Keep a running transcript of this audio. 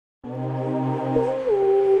It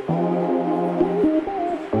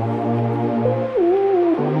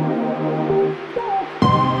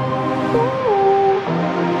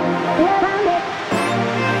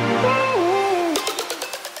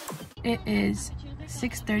is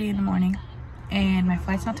 6:30 in the morning and my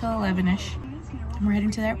flight's not till 11ish. And we're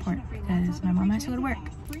heading to the airport because my mom has to go to work.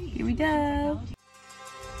 Here we go.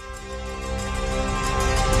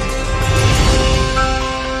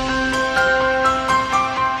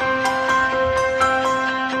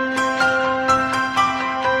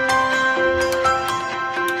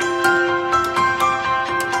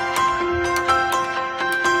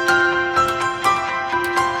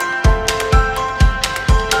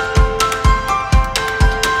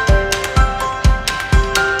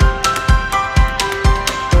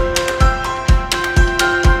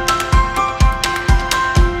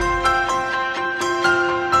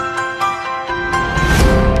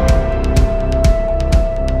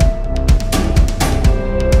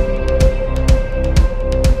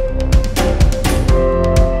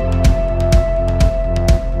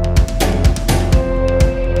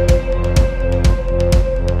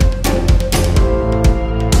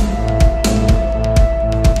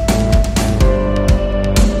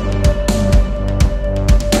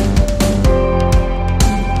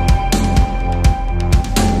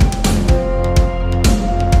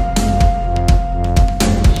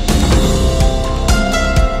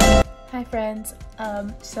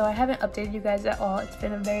 So I haven't updated you guys at all. It's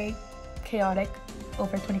been a very chaotic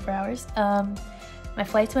over 24 hours. My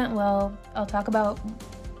flights went well. I'll talk about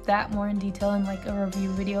that more in detail in like a review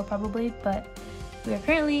video probably, but we are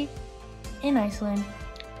currently in Iceland.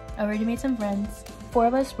 I already made some friends. 4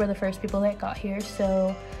 of us were the first people that got here,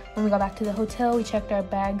 so when we got back to the hotel, we checked our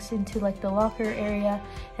bags into like the locker area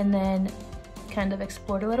and then kind of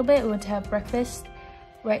explored a little bit. We went to have breakfast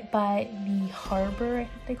right by the harbor, I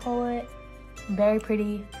think they call it. Very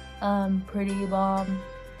pretty, pretty long.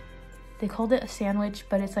 They called it a sandwich,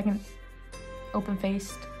 but it's like an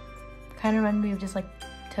open-faced. Kind of reminded me of just like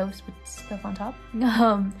toast with stuff on top.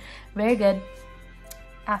 Very good.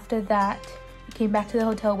 After that, we came back to the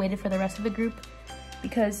hotel, waited for the rest of the group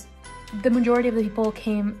because the majority of the people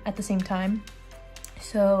came at the same time.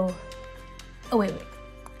 So, oh wait.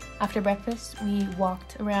 After breakfast, we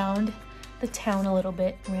walked around the town a little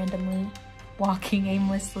bit randomly, walking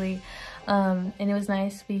aimlessly. And it was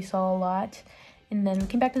nice. We saw a lot. And then we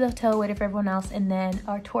came back to the hotel, waited for everyone else, and then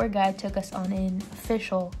our tour guide took us on an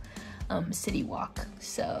official city walk.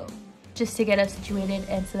 So just to get us situated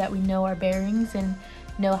and so that we know our bearings and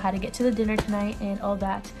know how to get to the dinner tonight and all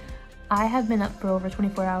that. I have been up for over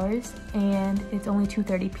 24 hours and it's only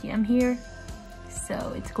 2:30 p.m. here.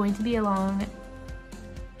 So it's going to be a long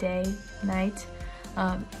day, night.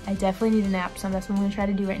 I definitely need a nap, so that's what I'm gonna try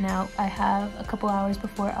to do right now. I have a couple hours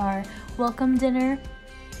before our welcome dinner,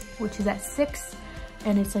 which is at 6,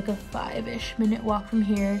 and it's like a 5-ish minute walk from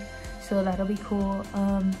here, so that'll be cool.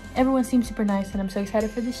 Everyone seems super nice, and I'm so excited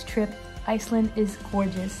for this trip. Iceland is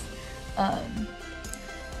gorgeous.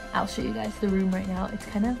 I'll show you guys the room right now. It's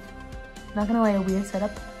kind of, not gonna lie, a weird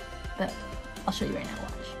setup, but I'll show you right now,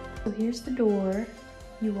 watch. So here's the door.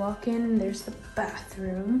 You walk in, and there's the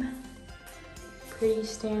bathroom. Pretty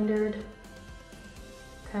standard.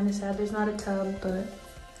 Kind of sad there's not a tub, but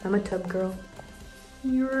I'm a tub girl.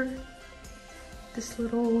 Here, this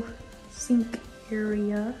little sink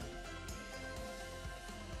area.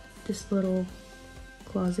 This little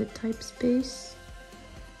closet type space.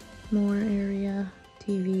 More area,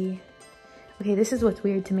 TV. Okay, this is what's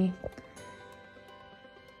weird to me.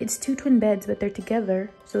 It's 2 twin beds, but they're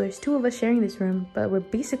together. So there's 2 of us sharing this room, but we're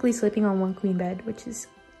basically sleeping on 1 queen bed, which is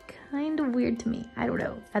kind of weird to me. I don't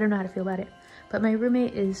know how to feel about it, but my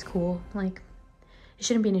roommate is cool. Like, it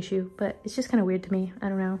shouldn't be an issue, but it's just kind of weird to me. I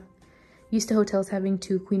don't know. Used to hotels having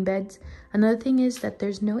 2 queen beds. Another thing is that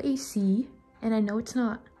there's no AC, and I know it's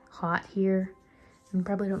not hot here and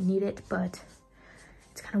probably don't need it, but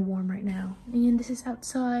it's kind of warm right now. And this is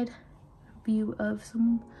outside, view of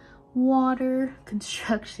some water,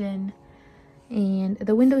 construction, and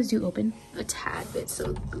the windows do open a tad bit,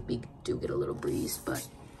 so we do get a little breeze, but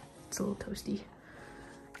it's a little toasty.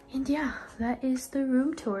 And yeah, that is the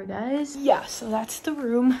room tour, guys. Yeah, so that's the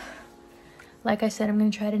room. Like I said, I'm gonna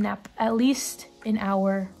try to nap at least an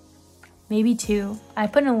hour, maybe 2. I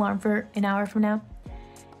put an alarm for an hour from now.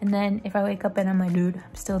 And then if I wake up and I'm like, dude,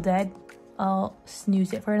 I'm still dead, I'll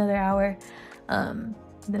snooze it for another hour. Then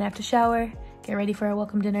I have to shower, get ready for our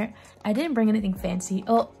welcome dinner. I didn't bring anything fancy.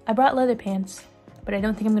 Oh, I brought leather pants, but I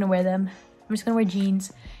don't think I'm gonna wear them. I'm just gonna wear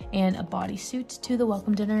jeans and a bodysuit to the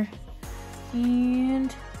welcome dinner.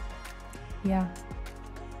 And yeah,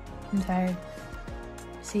 I'm tired.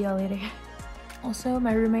 See y'all later. Also,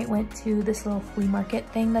 my roommate went to this little flea market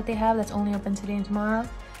thing that they have that's only open today and tomorrow.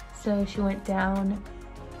 So she went down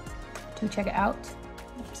to check it out.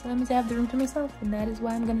 So that means I have the room to myself, and that is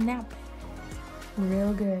why I'm gonna nap.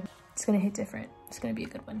 Real good. It's gonna hit different. It's gonna be a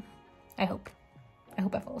good one. I hope. I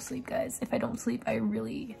hope I fall asleep, guys. If I don't sleep, I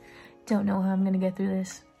really don't know how I'm gonna get through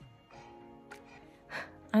this.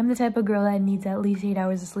 I'm the type of girl that needs at least 8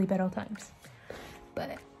 hours of sleep at all times.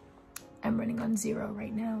 But I'm running on 0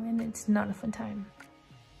 right now, and it's not a fun time.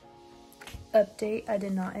 Update, I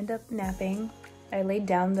did not end up napping. I laid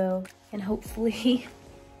down though, and hopefully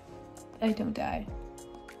I don't die.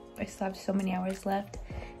 I still have so many hours left.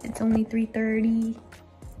 It's only 3:30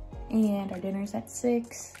 and our dinner's at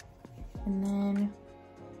 6. And then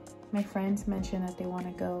my friends mentioned that they want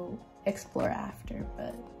to go explore after,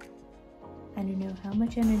 but I don't know how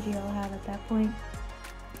much energy I'll have at that point.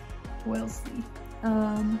 We'll see.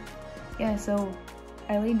 Yeah, so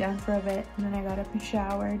I laid down for a bit, and then I got up and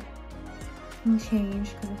showered and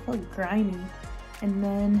changed because I felt grimy. And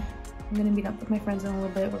then I'm gonna meet up with my friends in a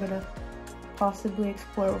little bit. We're gonna possibly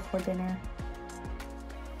explore before dinner.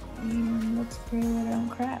 And let's pray that I don't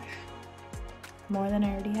crash more than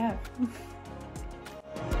I already have.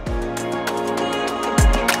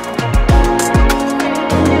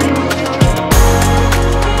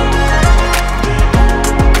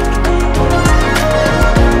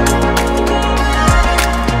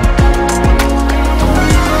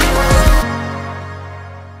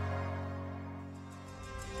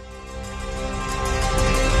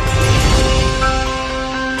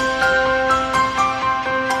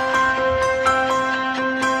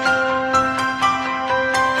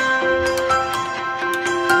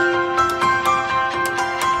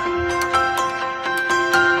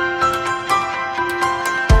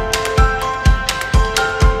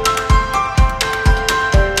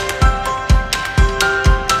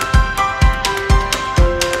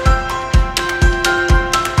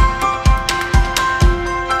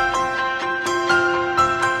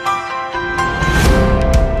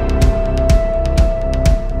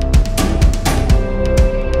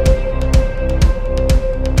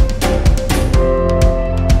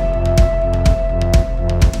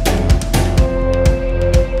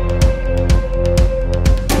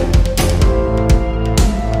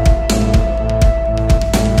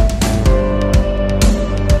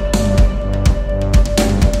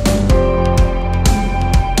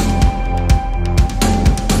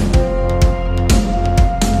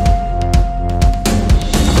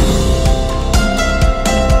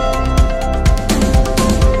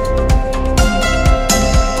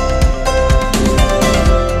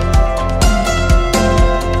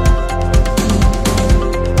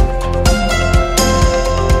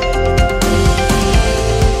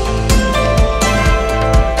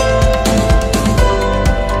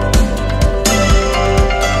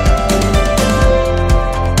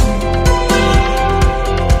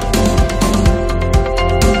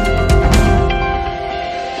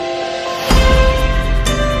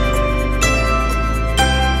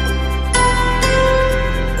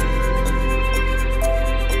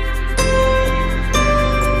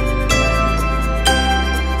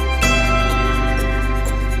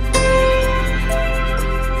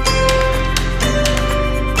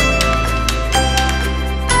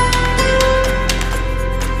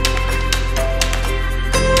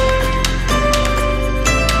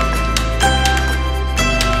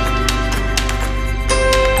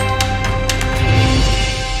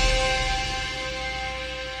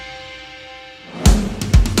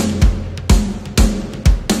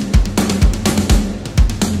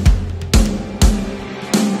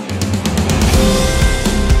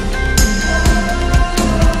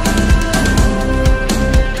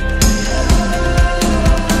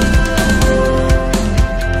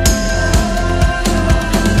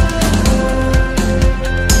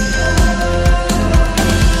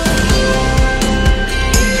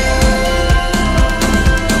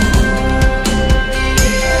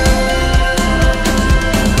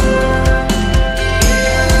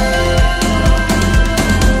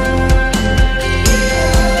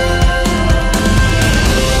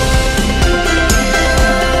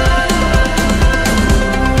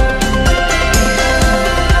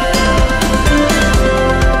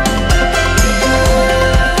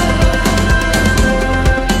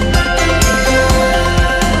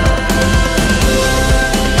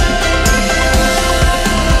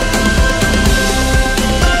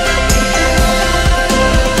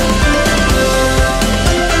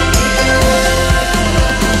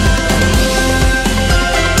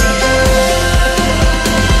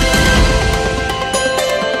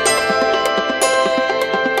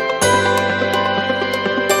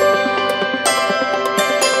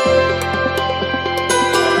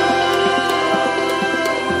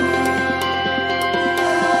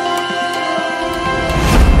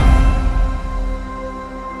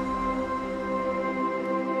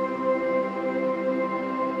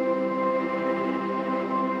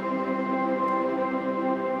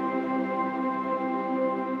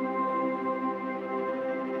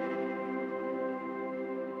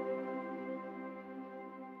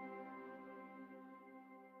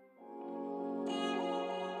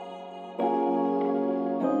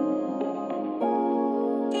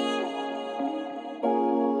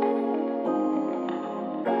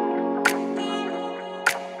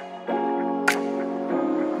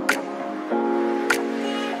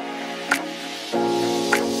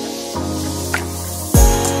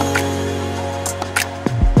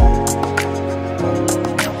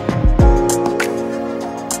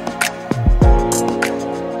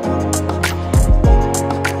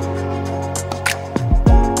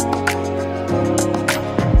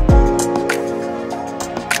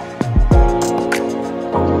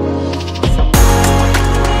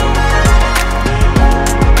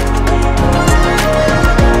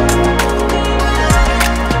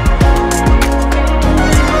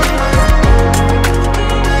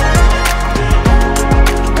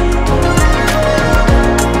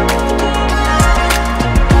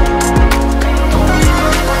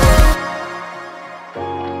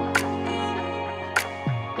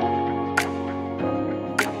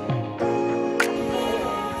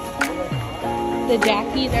 the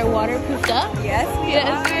jackies are waterproofed up? Yes, we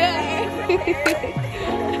are.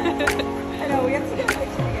 I know, we have to get a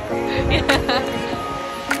picture together. Yeah.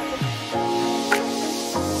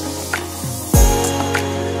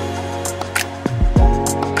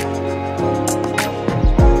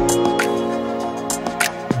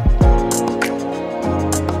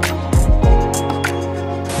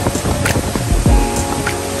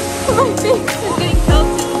 My face is getting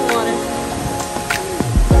pelted in the water.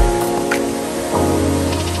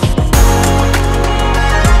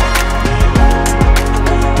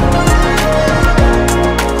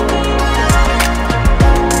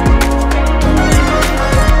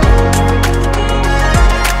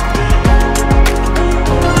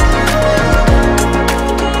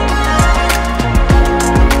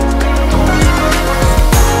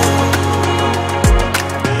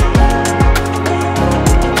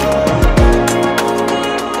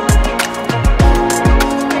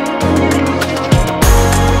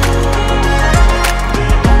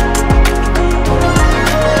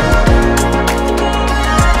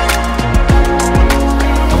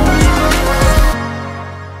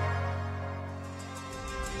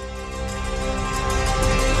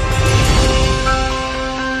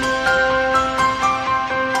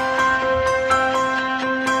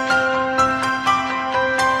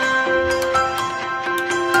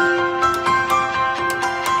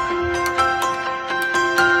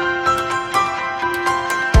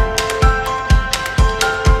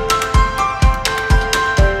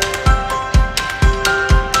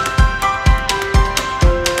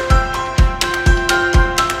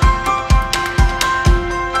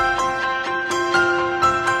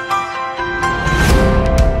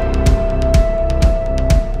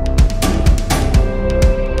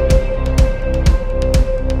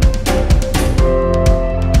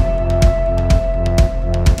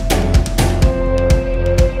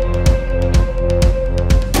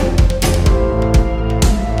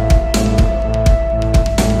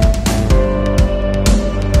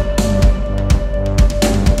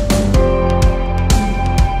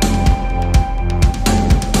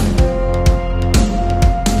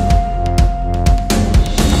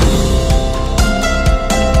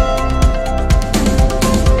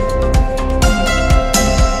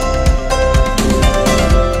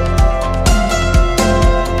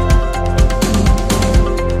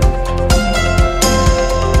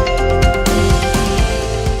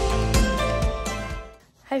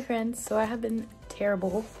 Hi friends, so I have been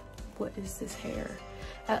terrible, what is this hair,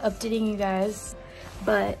 at updating you guys,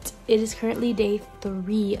 but it is currently day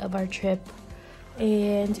 3 of our trip,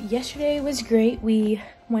 and yesterday was great. We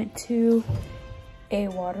went to a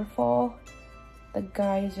waterfall, the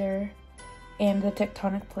geyser, and the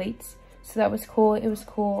tectonic plates, so that was cool. It was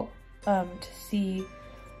cool to see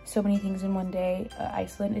so many things in one day.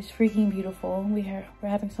 Iceland is freaking beautiful. We're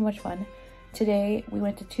having so much fun. Today we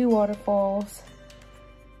went to 2 waterfalls,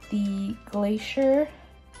 the glacier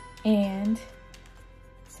and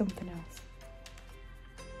something else,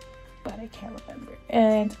 but I can't remember.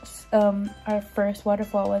 And our first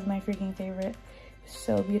waterfall was my freaking favorite. It was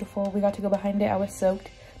so beautiful. We got to go behind it. I was soaked,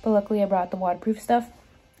 but luckily I brought the waterproof stuff,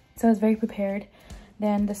 so I was very prepared.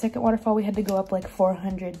 Then the second waterfall, we had to go up like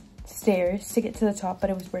 400 stairs to get to the top, but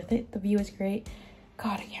it was worth it. The view was great.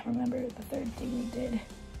 God, I can't remember the third thing we did.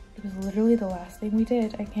 It was literally the last thing we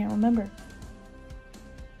did. I can't remember.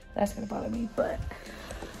 That's gonna bother me, but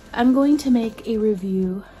I'm going to make a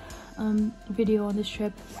review video on this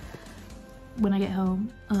trip when I get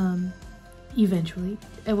home, eventually,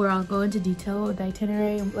 and where I'll go into detail with the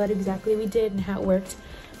itinerary and what exactly we did and how it worked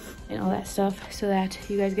and all that stuff, so that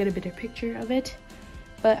you guys get a better picture of it.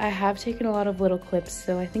 But I have taken a lot of little clips,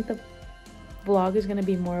 so I think the vlog is gonna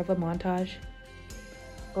be more of a montage,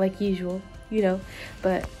 like usual, you know.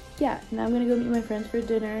 But yeah, now I'm gonna go meet my friends for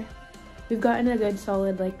dinner. We've gotten a good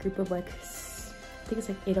solid like group of like, I think it's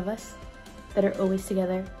like 8 of us that are always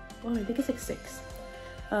together. Oh, I think it's like 6.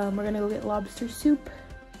 We're gonna go get lobster soup,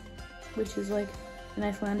 which is like an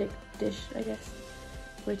Icelandic dish, I guess,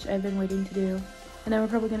 which I've been waiting to do. And then we're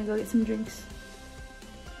probably gonna go get some drinks.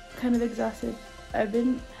 Kind of exhausted. I've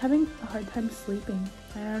been having a hard time sleeping.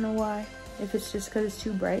 I don't know why. If it's just because it's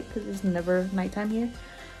too bright, because it's never nighttime here,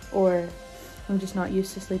 or I'm just not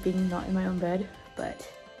used to sleeping not in my own bed, but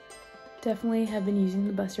definitely have been using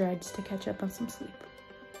the bus rides to catch up on some sleep.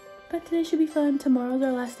 But today should be fun. Tomorrow's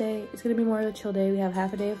our last day. It's gonna be more of a chill day. We have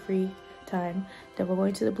half a day of free time. Then we're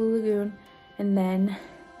going to the Blue Lagoon, and then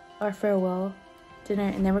our farewell dinner,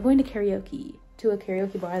 and then we're going to karaoke, to a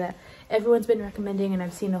karaoke bar that everyone's been recommending and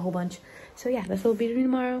I've seen a whole bunch. So yeah, that's what we'll be doing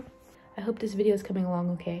tomorrow. I hope this video is coming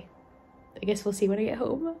along okay. I guess we'll see when I get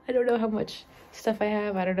home. I don't know how much stuff I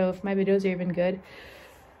have. I don't know if my videos are even good.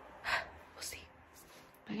 We'll see.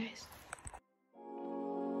 Bye, guys.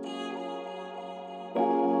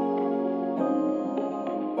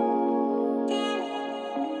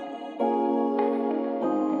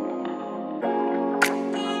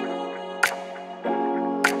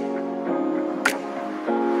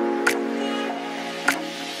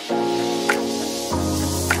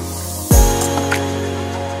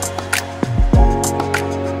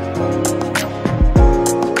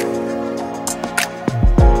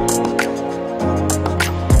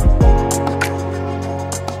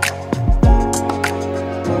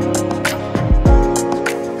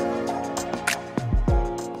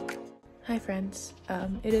 Hi friends,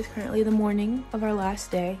 it is currently the morning of our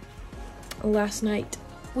last day. Last night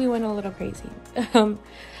we went a little crazy.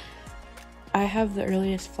 I have the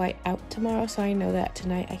earliest flight out tomorrow, so I know that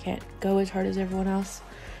tonight I can't go as hard as everyone else.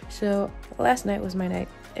 So last night was my night,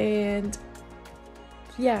 and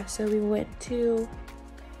yeah, so we went to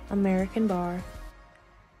American Bar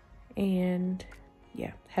and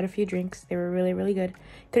yeah, had a few drinks. They were really good.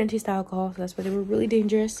 Couldn't taste alcohol, so that's why they were really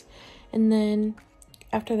dangerous. And then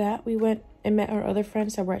after that, we went and met our other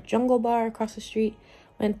friends that were at Jungle Bar across the street.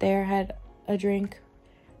 Went there, had a drink.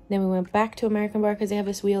 Then we went back to American Bar because they have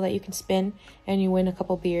this wheel that you can spin and you win a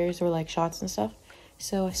couple beers or like shots and stuff.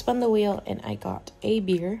 So I spun the wheel and I got a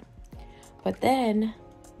beer. But then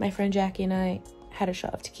my friend Jackie and I had a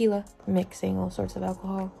shot of tequila, mixing all sorts of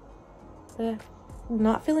alcohol. I'm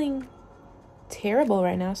not feeling terrible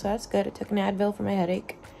right now, so that's good. I took an Advil for my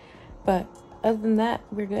headache. But other than that,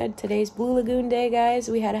 we're good. Today's Blue Lagoon Day, guys.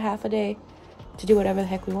 We had a half a day to do whatever the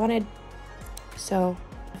heck we wanted. So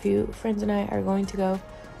a few friends and I are going to go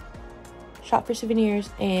shop for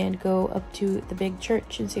souvenirs and go up to the big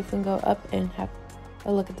church and see if we can go up and have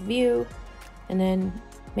a look at the view, and then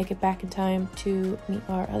make it back in time to meet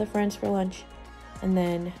our other friends for lunch, and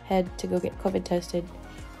then head to go get COVID tested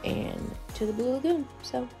and to the Blue Lagoon.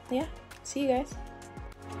 So yeah, see you guys.